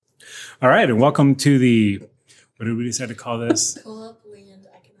All right, and welcome to the, what did we decide to call this? Co-op Land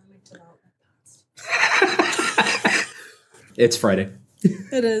Economic Development Podcast. It's Friday.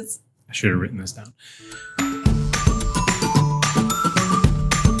 It is. I should have written this down.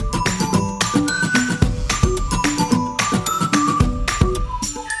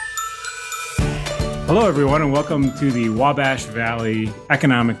 Hello, everyone, and welcome to the Wabash Valley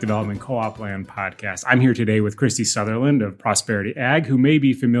Economic Development Co-op Land Podcast. I'm here today with Christi Southerland of Prosperity Ag, who may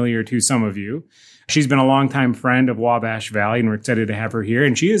be familiar to some of you. She's been a longtime friend of Wabash Valley, and we're excited to have her here.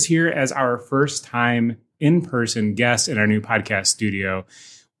 And she is here as our first time in-person guest in our new podcast studio.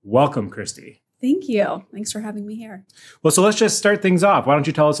 Welcome, Christi. Thank you. Thanks for having me here. Well, so let's just start things off. Why don't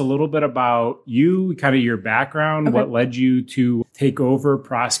you tell us a little bit about you, kind of your background, Okay. what led you to take over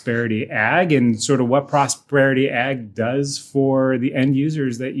Prosperity Ag, and sort of what Prosperity Ag does for the end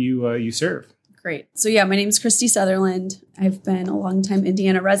users that you serve. Great. So yeah, my name is Christi Southerland. I've been a longtime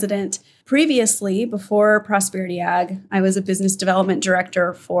Indiana resident. Previously, before Prosperity Ag, I was a business development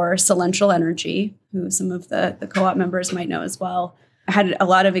director for Celestial Energy, who some of the co-op members might know as well. I had a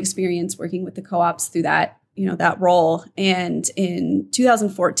lot of experience working with the co-ops through that role. And in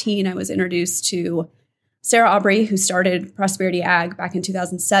 2014, I was introduced to Sarah Aubrey, who started Prosperity Ag back in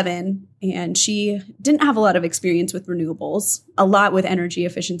 2007. And she didn't have a lot of experience with renewables, a lot with energy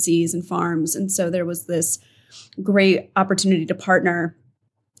efficiencies and farms. And so there was this great opportunity to partner.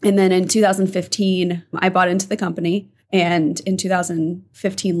 And then in 2015, I bought into the company. And in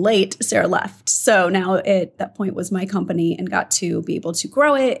 2015 late, Sarah left. So now at that point was my company, and got to be able to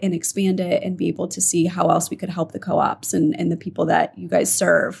grow it and expand it and be able to see how else we could help the co-ops and the people that you guys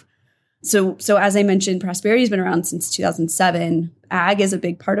serve. So as I mentioned, Prosperity has been around since 2007. Ag is a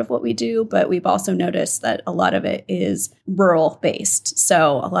big part of what we do, but we've also noticed that a lot of it is rural based.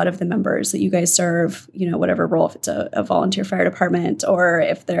 So a lot of the members that you guys serve, whatever role, if it's a volunteer fire department or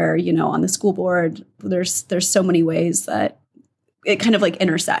if they're, on the school board, there's so many ways that it kind of like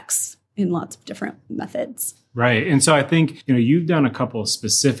intersects in lots of different methods. Right. And so I think, you've done a couple of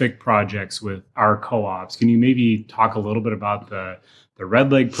specific projects with our co-ops. Can you maybe talk a little bit about the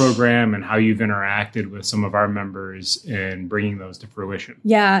Red Leg program and how you've interacted with some of our members in bringing those to fruition?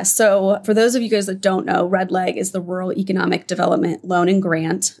 Yeah. So for those of you guys that don't know, Red Leg is the Rural Economic Development Loan and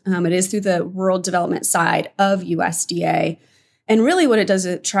Grant. It is through the rural development side of USDA. And really what it does,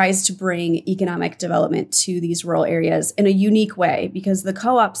 it tries to bring economic development to these rural areas in a unique way, because the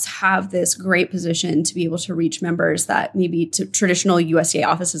co-ops have this great position to be able to reach members that maybe traditional USDA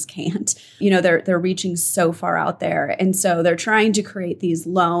offices can't. They're reaching so far out there. And so they're trying to create these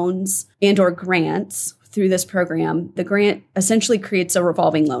loans and or grants through this program. The grant essentially creates a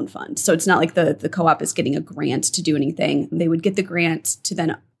revolving loan fund. So it's not like the co-op is getting a grant to do anything. They would get the grant to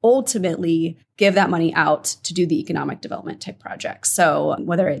then ultimately give that money out to do the economic development type projects. So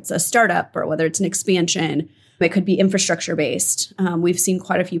whether it's a startup or whether it's an expansion, it could be infrastructure based. We've seen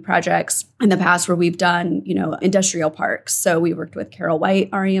quite a few projects in the past where we've done, industrial parks. So we worked with Carol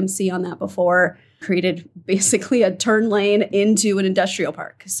White, REMC, on that before, created basically a turn lane into an industrial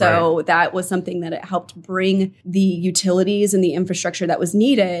park. So right. That was something that it helped bring the utilities and the infrastructure that was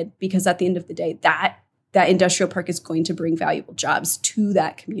needed, because at the end of the day, that industrial park is going to bring valuable jobs to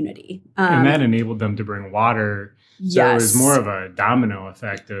that community. And that enabled them to bring water. So yes. It was more of a domino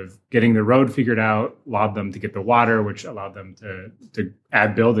effect of getting the road figured out, allowed them to get the water, which allowed them to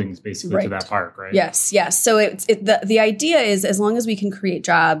add buildings basically right. to that park, right? Yes. So the idea is, as long as we can create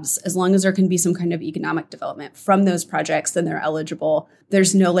jobs, as long as there can be some kind of economic development from those projects, then they're eligible.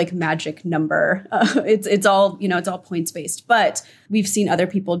 There's no magic number. It's all points based. But we've seen other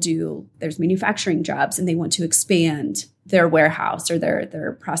people there's manufacturing jobs and they want to expand their warehouse or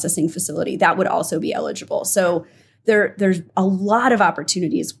their processing facility. That would also be eligible. So there's a lot of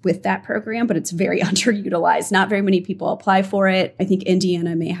opportunities with that program, but it's very underutilized. Not very many people apply for it. I think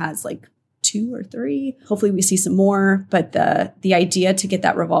Indiana has 2 or 3. Hopefully we see some more. But the idea to get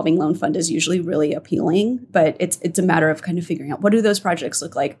that revolving loan fund is usually really appealing. But it's a matter of kind of figuring out, what do those projects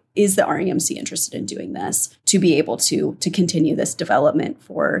look like? Is the REMC interested in doing this to be able to continue this development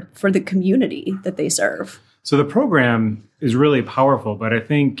for the community that they serve? So the program is really powerful, but I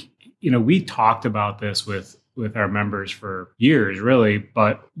think, we talked about this with our members for years, really,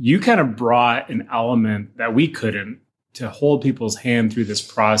 but you kind of brought an element that we couldn't, to hold people's hand through this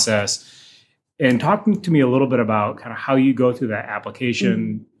process. And talking to me a little bit about kind of how you go through that application.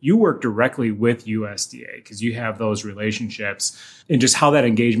 Mm-hmm. You work directly with USDA because you have those relationships, and just how that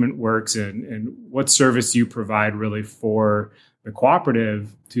engagement works and what service you provide really for the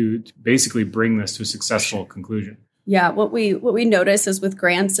cooperative to basically bring this to a successful conclusion. Yeah, what we notice is with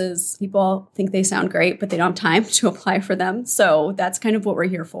grants is people think they sound great, but they don't have time to apply for them. So that's kind of what we're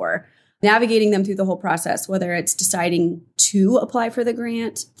here for. navigating them through the whole process, whether it's deciding to apply for the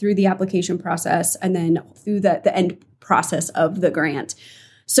grant through the application process and then through the end process of the grant.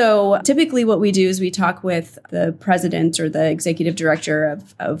 So typically what we do is we talk with the president or the executive director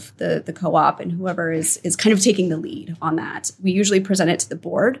of the co-op and whoever is kind of taking the lead on that. We usually present it to the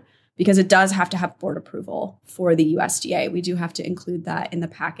board because it does have to have board approval for the USDA. We do have to include that in the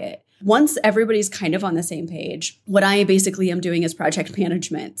packet. Once everybody's kind of on the same page, what I basically am doing is project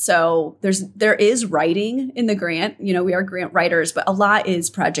management. So there is writing in the grant. We are grant writers, but a lot is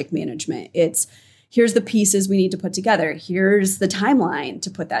project management. It's here's the pieces we need to put together. Here's the timeline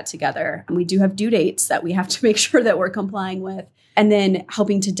to put that together. And we do have due dates that we have to make sure that we're complying with. And then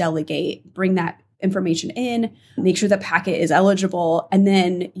helping to delegate, bring that information in, make sure the packet is eligible. And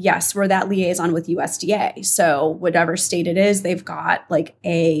then, yes, we're that liaison with USDA. So whatever state it is, they've got like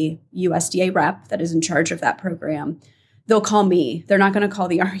a USDA rep that is in charge of that program. They'll call me. They're not going to call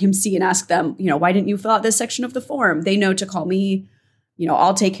the REMC and ask them, why didn't you fill out this section of the form? They know to call me.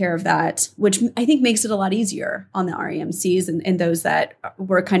 I'll take care of that, which I think makes it a lot easier on the REMCs and those that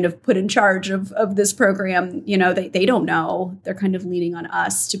were kind of put in charge of this program. They don't know. They're kind of leaning on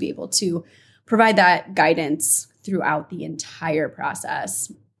us to be able to provide that guidance throughout the entire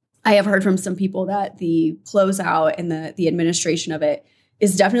process. I have heard from some people that the closeout and the administration of it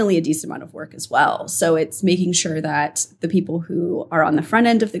is definitely a decent amount of work as well. So it's making sure that the people who are on the front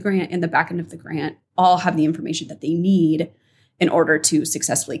end of the grant and the back end of the grant all have the information that they need in order to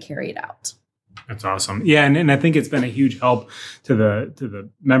successfully carry it out. That's awesome. Yeah, and I think it's been a huge help to the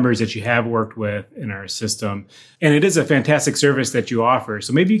members that you have worked with in our system. And it is a fantastic service that you offer.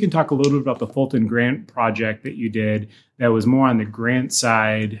 So maybe you can talk a little bit about the Fulton Grant project that you did that was more on the grant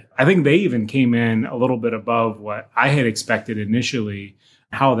side. I think they even came in a little bit above what I had expected initially,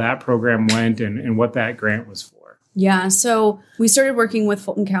 how that program went and what that grant was for. Yeah, so we started working with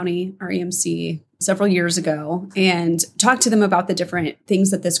Fulton County REMC several years ago and talked to them about the different things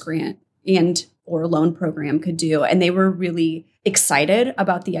that this grant and or loan program could do. And they were really excited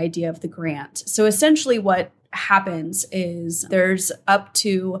about the idea of the grant. So essentially what happens is there's up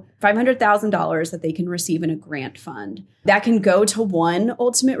to $500,000 that they can receive in a grant fund. That can go to one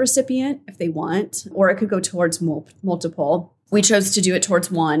ultimate recipient if they want, or it could go towards multiple. We chose to do it towards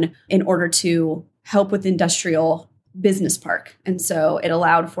one in order to help with industrial business park. And so it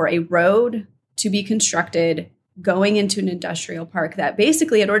allowed for a road to be constructed going into an industrial park that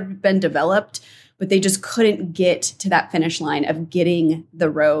basically had already been developed, but they just couldn't get to that finish line of getting the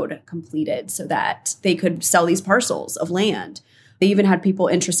road completed so that they could sell these parcels of land. They even had people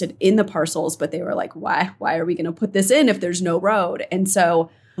interested in the parcels, but they were like, why are we going to put this in if there's no road? And so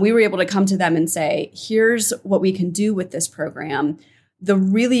we were able to come to them and say, here's what we can do with this program. The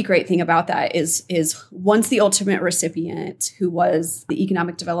really great thing about that is once the ultimate recipient, who was the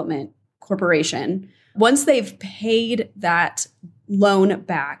Economic Development Corporation, once they've paid that loan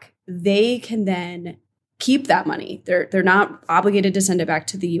back, they can then keep that money. They're not obligated to send it back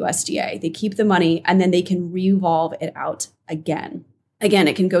to the USDA. They keep the money and then they can revolve it out again. Again,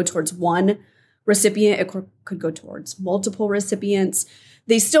 it can go towards one recipient. It could go towards multiple recipients.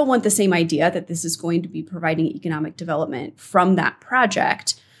 They still want the same idea that this is going to be providing economic development from that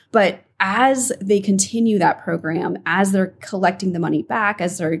project. But as they continue that program, as they're collecting the money back,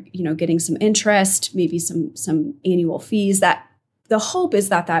 as they're getting some interest, maybe some annual fees, that the hope is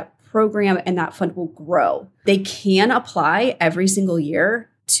that program and that fund will grow. They can apply every single year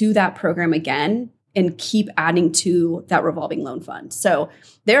to that program again and keep adding to that revolving loan fund. So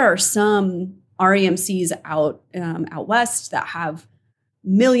there are some REMCs out west that have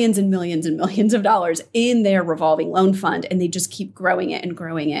millions and millions and millions of dollars in their revolving loan fund, and they just keep growing it and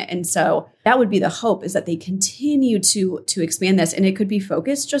growing it. And so that would be the hope, is that they continue to expand this, and it could be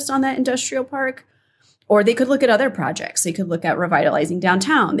focused just on that industrial park, or they could look at other projects. They could look at revitalizing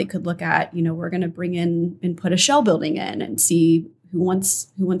downtown. They could look at, we're going to bring in and put a Shell building in and see who wants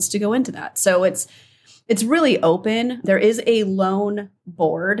to go into that. So it's really open. There is a loan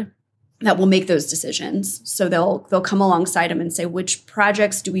board that will make those decisions. So they'll come alongside them and say, which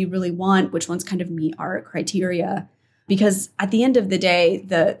projects do we really want? Which ones kind of meet our criteria? Because at the end of the day,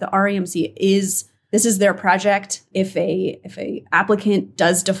 the REMC this is their project. If a applicant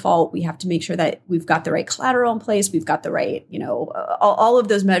does default, we have to make sure that we've got the right collateral in place. We've got the right, all of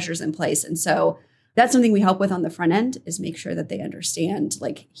those measures in place. And so that's something we help with on the front end, is make sure that they understand,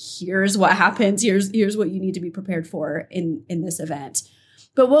 like, here's what happens. Here's what you need to be prepared for in this event.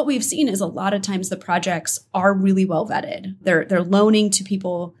 But what we've seen is a lot of times the projects are really well vetted. They're loaning to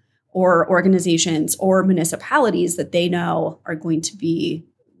people or organizations or municipalities that they know are going to be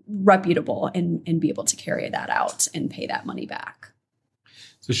reputable and be able to carry that out and pay that money back.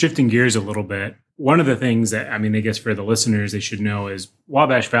 So shifting gears a little bit, one of the things that, I mean, I guess for the listeners, they should know is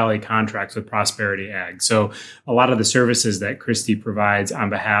Wabash Valley contracts with Prosperity Ag. So a lot of the services that Christi provides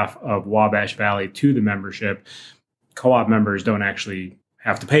on behalf of Wabash Valley to the membership, co-op members don't actually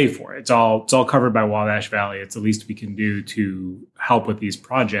have to pay for it. It's all covered by Wabash Valley. It's the least we can do to help with these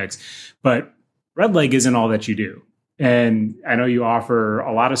projects. But Red Leg isn't all that you do. And I know you offer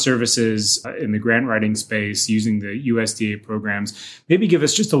a lot of services in the grant writing space using the USDA programs. Maybe give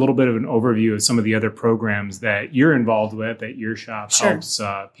us just a little bit of an overview of some of the other programs that you're involved with, that your shop helps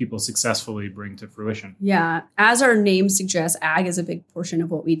people successfully bring to fruition. Yeah. As our name suggests, ag is a big portion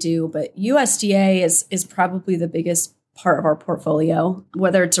of what we do, but USDA is probably the biggest part of our portfolio,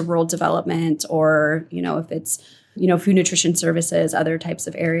 whether it's a rural development or, if it's, food nutrition services, other types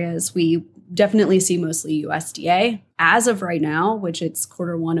of areas. We definitely see mostly USDA. As of right now, which it's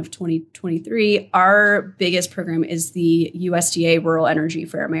Q1 of 2023, our biggest program is the USDA Rural Energy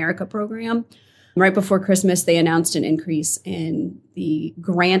for America program. Right before Christmas, they announced an increase in the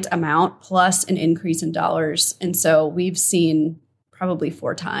grant amount plus an increase in dollars. And so we've seen probably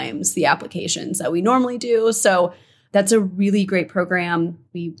 4 times the applications that we normally do. So that's a really great program.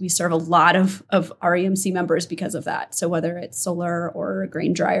 We serve a lot of REMC members because of that. So whether it's solar or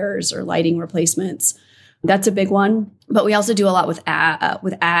grain dryers or lighting replacements, that's a big one. But we also do a lot with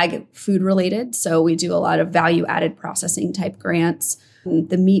ag food related. So we do a lot of value added processing type grants.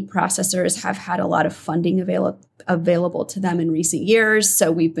 The meat processors have had a lot of funding available to them in recent years. So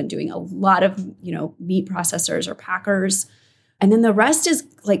we've been doing a lot of, meat processors or packers. And then the rest is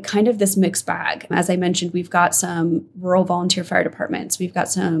like kind of this mixed bag. As I mentioned, we've got some rural volunteer fire departments. We've got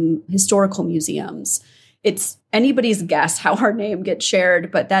some historical museums. It's anybody's guess how our name gets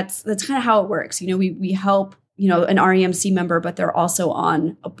shared, but that's kind of how it works. We help, an REMC member, but they're also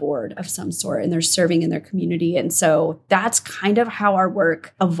on a board of some sort and they're serving in their community. And so that's kind of how our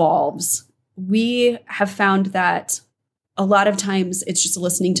work evolves. We have found that a lot of times it's just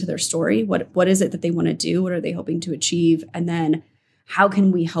listening to their story. What is it that they want to do? What are they hoping to achieve? And then how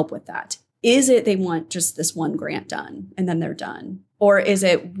can we help with that? Is it they want just this one grant done and then they're done? Or is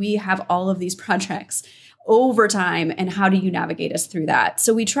it we have all of these projects over time and how do you navigate us through that?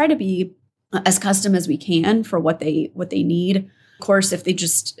 So we try to be as custom as we can for what they need. Of course, if they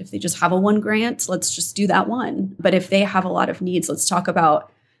just have a one grant, let's just do that one. But if they have a lot of needs, let's talk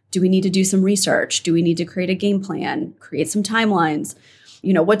about, do we need to do some research? Do we need to create a game plan, create some timelines?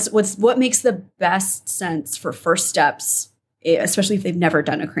 What makes the best sense for first steps, especially if they've never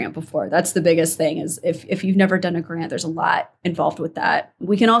done a grant before? That's the biggest thing is if you've never done a grant, there's a lot involved with that.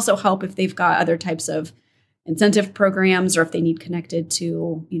 We can also help if they've got other types of incentive programs or if they need connected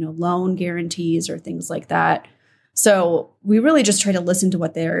to, loan guarantees or things like that. So we really just try to listen to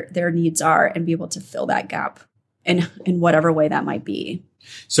what their needs are and be able to fill that gap in whatever way that might be.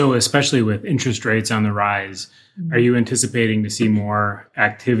 So especially with interest rates on the rise, are you anticipating to see more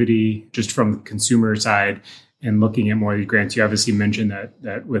activity just from the consumer side and looking at more of these grants? You obviously mentioned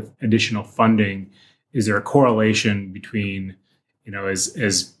that with additional funding, is there a correlation between,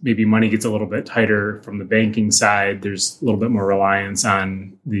 as maybe money gets a little bit tighter from the banking side, there's a little bit more reliance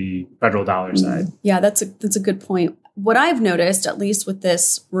on the federal dollar side? Yeah, that's a good point. What I've noticed, at least with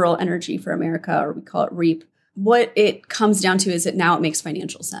this Rural Energy for America, or we call it REAP, what it comes down to is that now it makes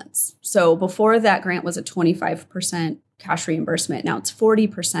financial sense. So before that grant was a 25% cash reimbursement. Now it's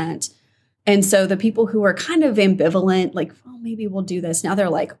 40%. And so the people who are kind of ambivalent, like, oh, maybe we'll do this. Now they're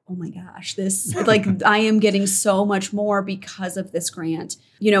like, oh my gosh, this, like, I am getting so much more because of this grant,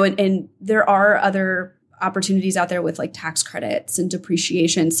 and there are other opportunities out there with like tax credits and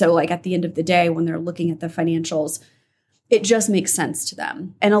depreciation. So like at the end of the day, when they're looking at the financials, it just makes sense to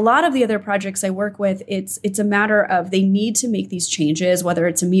them. And a lot of the other projects I work with, it's a matter of they need to make these changes, whether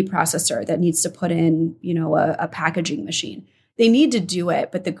it's a meat processor that needs to put in, a packaging machine. They need to do it,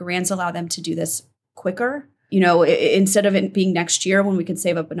 but the grants allow them to do this quicker. Instead of it being next year when we could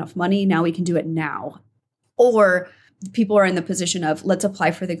save up enough money, now we can do it now. Or people are in the position of, let's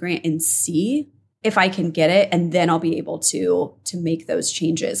apply for the grant and see if I can get it, and then I'll be able to make those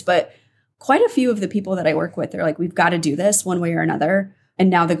changes. But quite a few of the people that I work with, they're like, we've got to do this one way or another.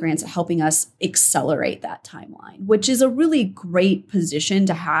 And now the grants are helping us accelerate that timeline, which is a really great position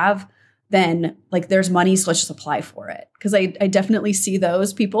to have. Then like, there's money, so let's just apply for it. Because I definitely see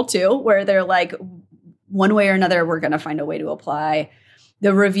those people too, where they're like, one way or another, we're going to find a way to apply.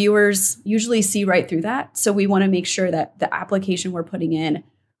 The reviewers usually see right through that. So we want to make sure that the application we're putting in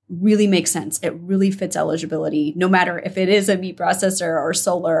really makes sense. It really fits eligibility, no matter if it is a meat processor or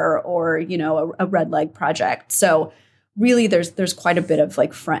solar or, a red leg project. So really there's quite a bit of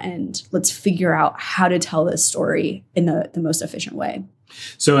like front end. Let's figure out how to tell this story in the most efficient way.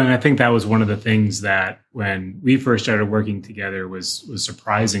 So, and I think that was one of the things that when we first started working together was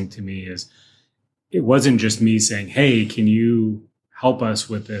surprising to me is it wasn't just me saying, hey, can you help us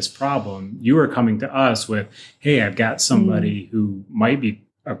with this problem? You were coming to us with, hey, I've got somebody who might be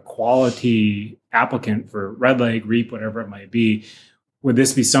a quality applicant for red leg, REAP, whatever it might be. Would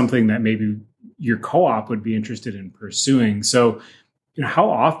this be something that maybe your co-op would be interested in pursuing? So, how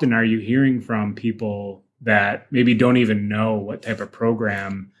often are you hearing from people that maybe don't even know what type of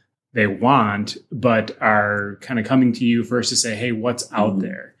program they want, but are kind of coming to you first to say, hey, what's out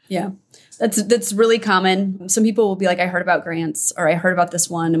there? Yeah, that's really common. Some people will be like, I heard about grants, or I heard about this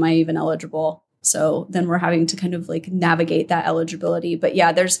one. Am I even eligible? So then we're having to kind of like navigate that eligibility. But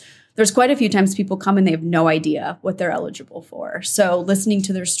yeah, there's quite a few times people come and they have no idea what they're eligible for. So listening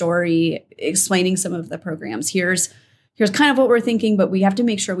to their story, explaining some of the programs, here's kind of what we're thinking, but we have to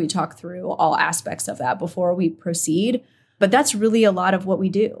make sure we talk through all aspects of that before we proceed. But that's really a lot of what we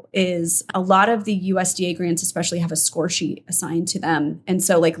do. Is a lot of the USDA grants especially have a score sheet assigned to them. And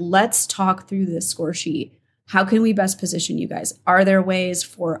so like, let's talk through this score sheet. How can we best position you guys? Are there ways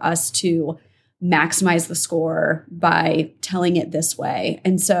for us to maximize the score by telling it this way?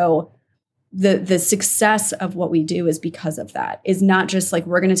 And so the success of what we do is because of that. Is not just like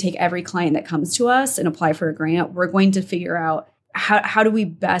we're going to take every client that comes to us and apply for a grant. We're going to figure out how do we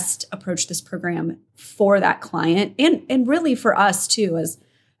best approach this program for that client, and really for us too,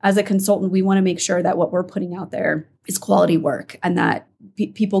 as a consultant. We want to make sure that what we're putting out there is quality work, and that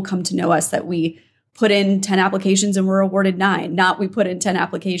people come to know us that we put in 10 applications and we're awarded 9, not we put in 10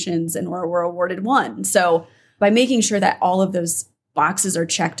 applications and we're awarded 1. So by making sure that all of those boxes are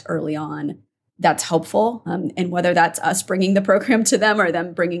checked early on, that's helpful. And whether that's us bringing the program to them or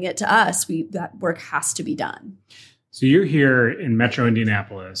them bringing it to us, that work has to be done. So you're here in Metro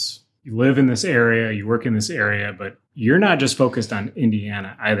Indianapolis. You live in this area, you work in this area, but you're not just focused on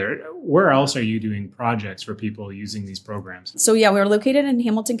Indiana either. Where else are you doing projects for people using these programs? So yeah, we're located in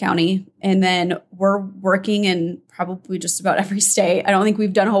Hamilton County, and then we're working in probably just about every state. I don't think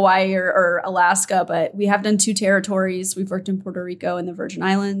we've done Hawaii or Alaska, but we have done 2 territories. We've worked in Puerto Rico and the Virgin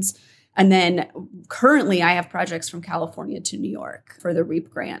Islands. And then currently I have projects from California to New York for the REAP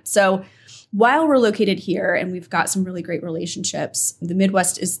grant. So while we're located here and we've got some really great relationships, the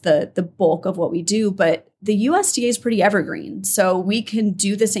Midwest is the bulk of what we do, but the USDA is pretty evergreen. So we can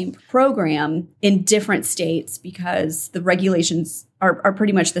do the same program in different states because the regulations are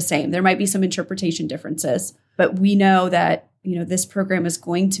pretty much the same. There might be some interpretation differences, but we know that, this program is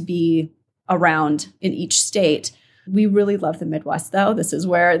going to be around in each state. We really love the Midwest, though. This is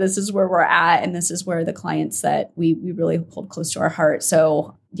where we're at, and this is where the clients that we really hold close to our heart.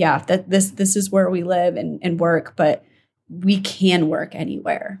 So yeah, this is where we live and work, but we can work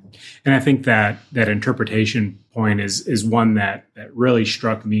anywhere. And I think that interpretation point is one that really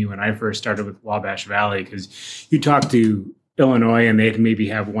struck me when I first started with Wabash Valley, because you talk to Illinois and they maybe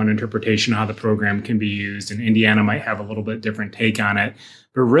have one interpretation of how the program can be used, and Indiana might have a little bit different take on it.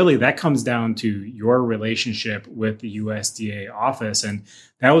 But really, that comes down to your relationship with the USDA office. And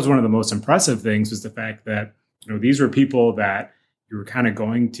that was one of the most impressive things, was the fact that, these were people that you were kind of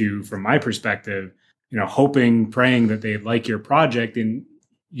going to, from my perspective, hoping, praying that they'd like your project. And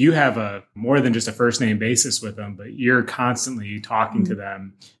you have a more than just a first name basis with them, but you're constantly talking to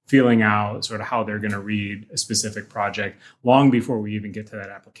them, feeling out sort of how they're going to read a specific project long before we even get to that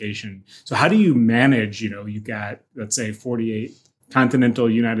application. So how do you manage, you've got, let's say, 48 continental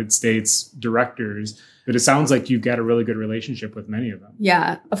United States directors, but it sounds like you've got a really good relationship with many of them.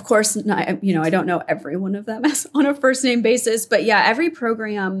 Yeah, of course. I don't know every one of them on a first name basis, but yeah, every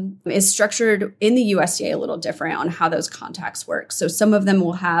program is structured in the USDA a little different on how those contacts work. So some of them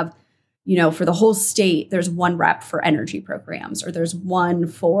will have, for the whole state, there's one rep for energy programs, or there's one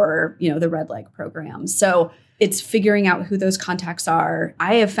for, the red leg program. So it's figuring out who those contacts are.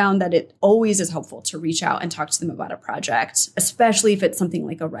 I have found that it always is helpful to reach out and talk to them about a project, especially if it's something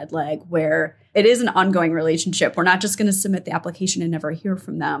like a red leg, where it is an ongoing relationship. We're not just going to submit the application and never hear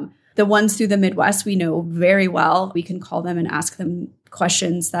from them. The ones through the Midwest, we know very well. We can call them and ask them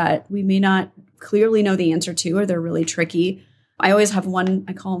questions that we may not clearly know the answer to, or they're really tricky. I always have one,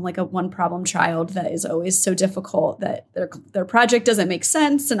 I call them like a one problem child, that is always so difficult that their project doesn't make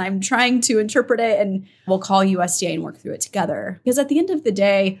sense, and I'm trying to interpret it, and we'll call USDA and work through it together. Because at the end of the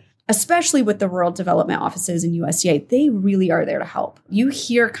day, especially with the rural development offices in USDA, they really are there to help. You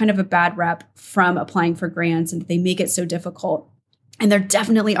hear kind of a bad rep from applying for grants and they make it so difficult. And there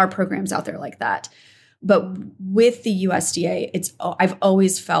definitely are programs out there like that. But with the USDA, I've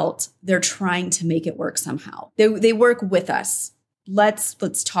always felt they're trying to make it work somehow. They work with us. Let's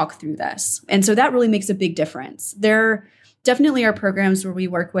talk through this. And so that really makes a big difference. There definitely are programs where we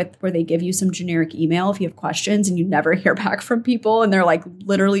work with where they give you some generic email if you have questions and you never hear back from people and they're like,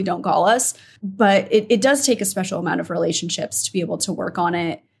 literally don't call us. But it does take a special amount of relationships to be able to work on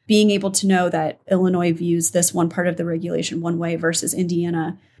it. Being able to know that Illinois views this one part of the regulation one way versus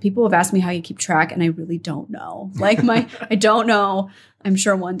Indiana. People have asked me how you keep track, and I really don't know. I don't know. I'm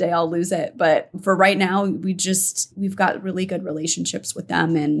sure one day I'll lose it. But for right now, we've got really good relationships with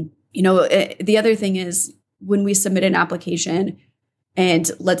them. And, the other thing is when we submit an application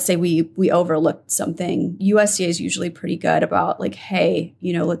and let's say we overlooked something, USDA is usually pretty good about like, hey,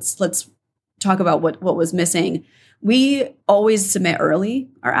 let's talk about what was missing. We always submit early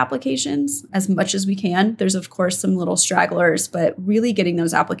our applications as much as we can. There's, of course, some little stragglers, but really getting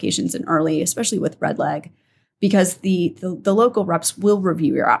those applications in early, especially with red leg, because the local reps will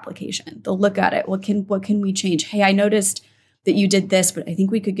review your application. They'll look at it. What can we change? Hey, I noticed that you did this, but I think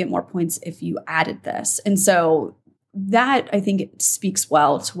we could get more points if you added this. And so that, I think, it speaks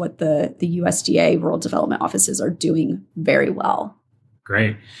well to what the USDA rural development offices are doing very well.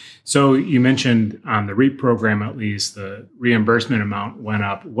 Great. So you mentioned on the REAP program, at least, the reimbursement amount went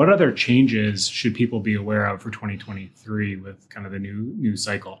up. What other changes should people be aware of for 2023 with kind of the new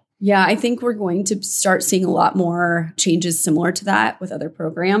cycle? Yeah, I think we're going to start seeing a lot more changes similar to that with other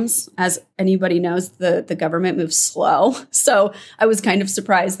programs. As anybody knows, the government moves slow. So I was kind of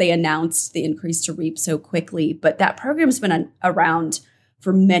surprised they announced the increase to REAP so quickly. But that program's been around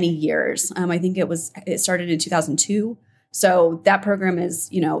for many years. I think it started in 2002. So that program is,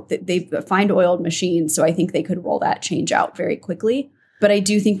 they've find oiled machines. So I think they could roll that change out very quickly. But I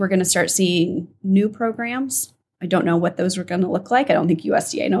do think we're going to start seeing new programs. I don't know what those are going to look like. I don't think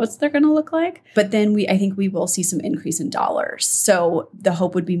USDA knows what they're going to look like. But then I think we will see some increase in dollars. So the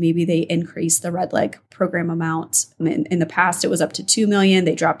hope would be maybe they increase the red leg program amount. In the past, it was up to $2 million.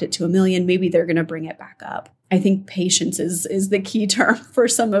 They dropped it to $1 million. Maybe they're going to bring it back up. I think patience is the key term for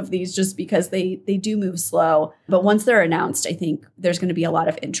some of these, just because they do move slow. But once they're announced, I think there's going to be a lot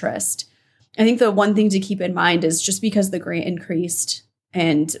of interest. I think the one thing to keep in mind is just because the grant increased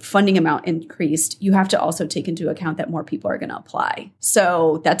and funding amount increased, you have to also take into account that more people are going to apply.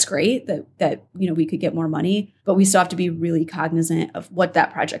 So that's great that we could get more money, but we still have to be really cognizant of what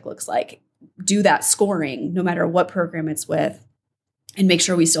that project looks like. Do that scoring, no matter what program it's with, and make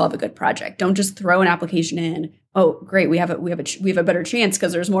sure we still have a good project. Don't just throw an application in. Oh, great, we have a better chance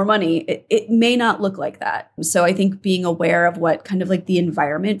because there's more money. It may not look like that. So I think being aware of what kind of like the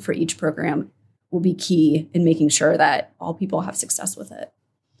environment for each program will be key in making sure that all people have success with it.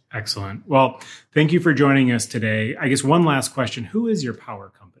 Excellent. Well, thank you for joining us today. I guess one last question. Who is your power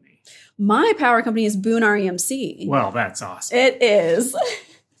company? My power company is Boone REMC. Well, that's awesome. It is.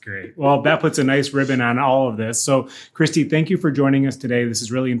 Great. Well, that puts a nice ribbon on all of this. So, Christi, thank you for joining us today. This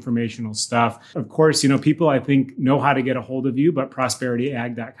is really informational stuff. Of course, people, I think, know how to get a hold of you, but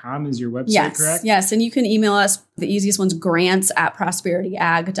prosperityag.com is your website, correct? Yes. And you can email us. The easiest one's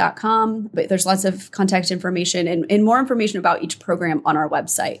grants@prosperityag.com. But there's lots of contact information and more information about each program on our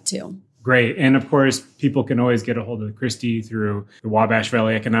website, too. Great. And of course, people can always get a hold of Christi through the Wabash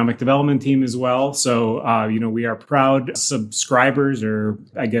Valley Economic Development Team as well. So, we are proud subscribers, or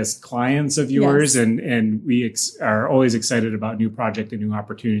I guess clients of yours. Yes. And we are always excited about new project and new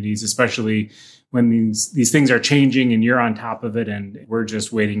opportunities, especially when these things are changing and you're on top of it. And we're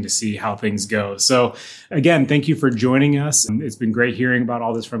just waiting to see how things go. So again, thank you for joining us. It's been great hearing about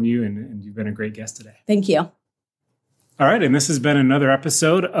all this from you, and you've been a great guest today. Thank you. All right, and this has been another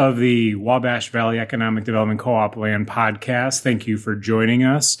episode of the Wabash Valley Economic Development Co-op Land Podcast. Thank you for joining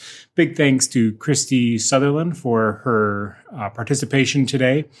us. Big thanks to Christi Southerland for her participation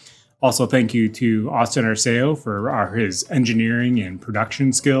today. Also, thank you to Austin Arceo for his engineering and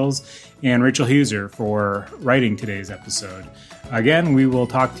production skills, and Rachel Huser for writing today's episode. Again, we will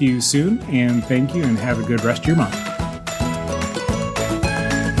talk to you soon, and thank you, and have a good rest of your month.